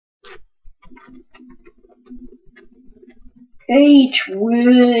Hey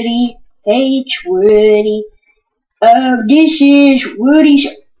Woody, hey Woody. This is Woody's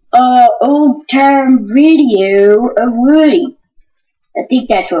old time video of Woody. I think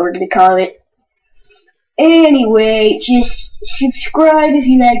that's what we're gonna call it. Anyway, just subscribe if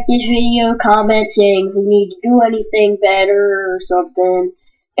you like this video, comment saying if we need to do anything better or something,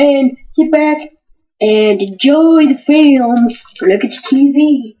 and sit back and enjoy the film. Look at the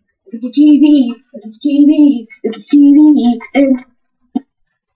TV. Look at the TV. Look at the TV. Look at the TV. And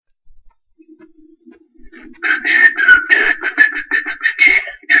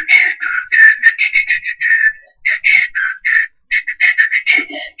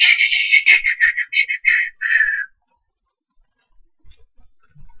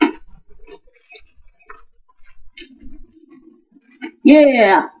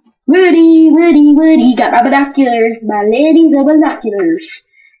yeah, Woody, got my binoculars, my ladies of binoculars.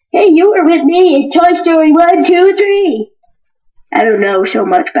 Hey, you were with me in Toy Story 1, 2, and 3. I don't know so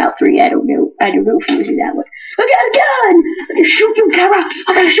much about 3. I don't know if he was in that one. I got a gun! I'm gonna shoot you, camera!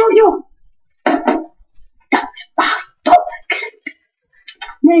 I'm gonna shoot you! That's my dog.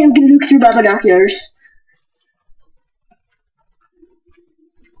 Now I'm gonna look through my binoculars.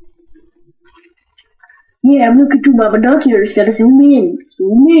 Yeah, I'm looking through my binoculars. Gotta zoom in.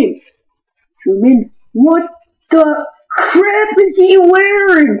 Zoom in. Zoom in. What the crap is he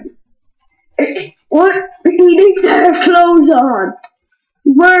wearing? What? He needs to have clothes on.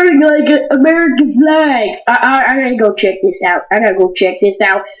 He's wearing like an American flag. I gotta go check this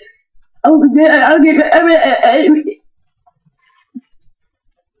out. Oh,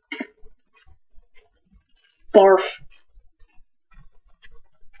 barf.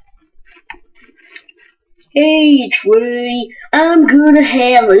 Hey, Woody, I'm gonna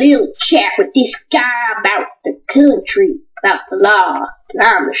have a little chat with this guy about the country, about the law.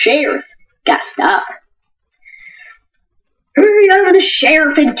 I'm the sheriff. Gotta stop. Hey, I'm the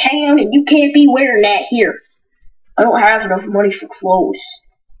sheriff in town, and you can't be wearing that here. I don't have enough money for clothes.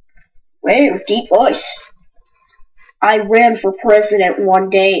 Well, deep voice. I ran for president one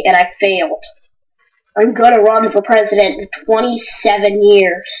day, and I failed. I'm gonna run for president in 27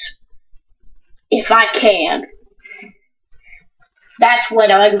 years. If I can. That's when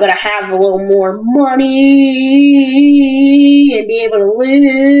I'm gonna have a little more money and be able to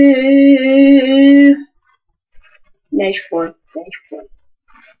live. Nice one.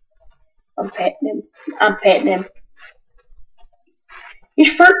 I'm petting him. His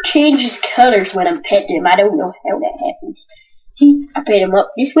fur changes colors when I'm petting him. I don't know how that happens. See, I pet him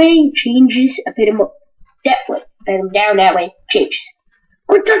up this way, changes. I pet him up that way. I pet him down that way, changes.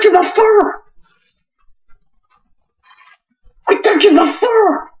 Quit touching my fur! Quit touching my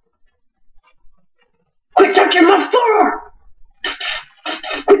fur! Quit touching my fur!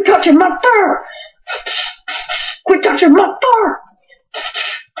 Quit touching my fur! Quit touching my fur!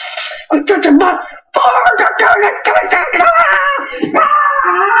 Quit touching my fur!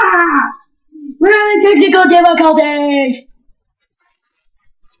 Run, technical difficulties!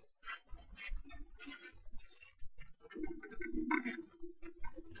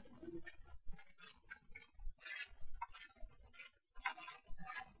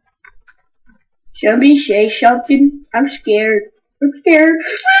 Somebody say something. I'm scared.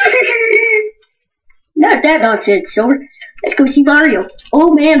 Not that nonsense, Silver. Let's go see Mario.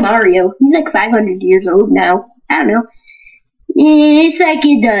 Old man Mario. He's like 500 years old now. I don't know. It's like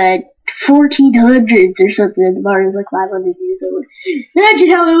in the 1400s or something. Mario's like 500 years old.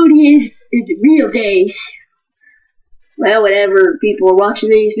 Imagine how old he is in the real days. Well, whenever people are watching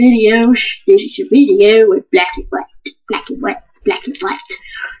these videos, this is a video with black and white.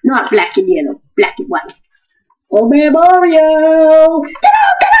 Not black and yellow, black and white. Oh man, Mario! Get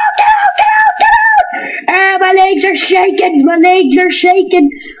out! Ah, my legs are shaking!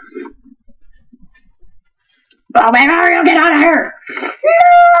 Oh man, Mario, get out of here! No!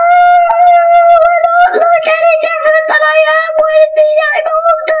 I don't look any different than I am when I'm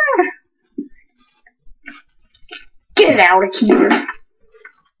older! Get out of here!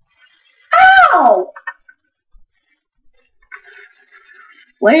 Ow!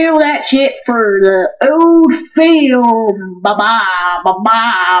 Well, that's it for the old film.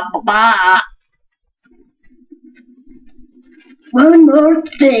 Bye-bye. One more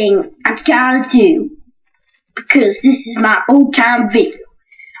thing I gotta do, because this is my old time video.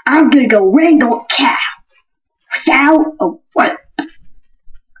 I'm gonna go wrangle a cow without a whip,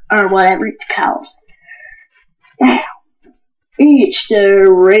 or whatever it's called. Now, it's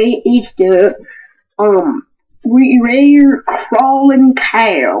the rare crawling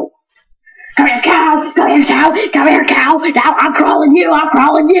cow. Come here, cow! Now I'm crawling you!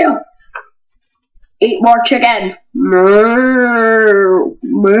 Eat more chicken. Moo.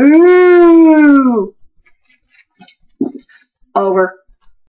 Moo. Over.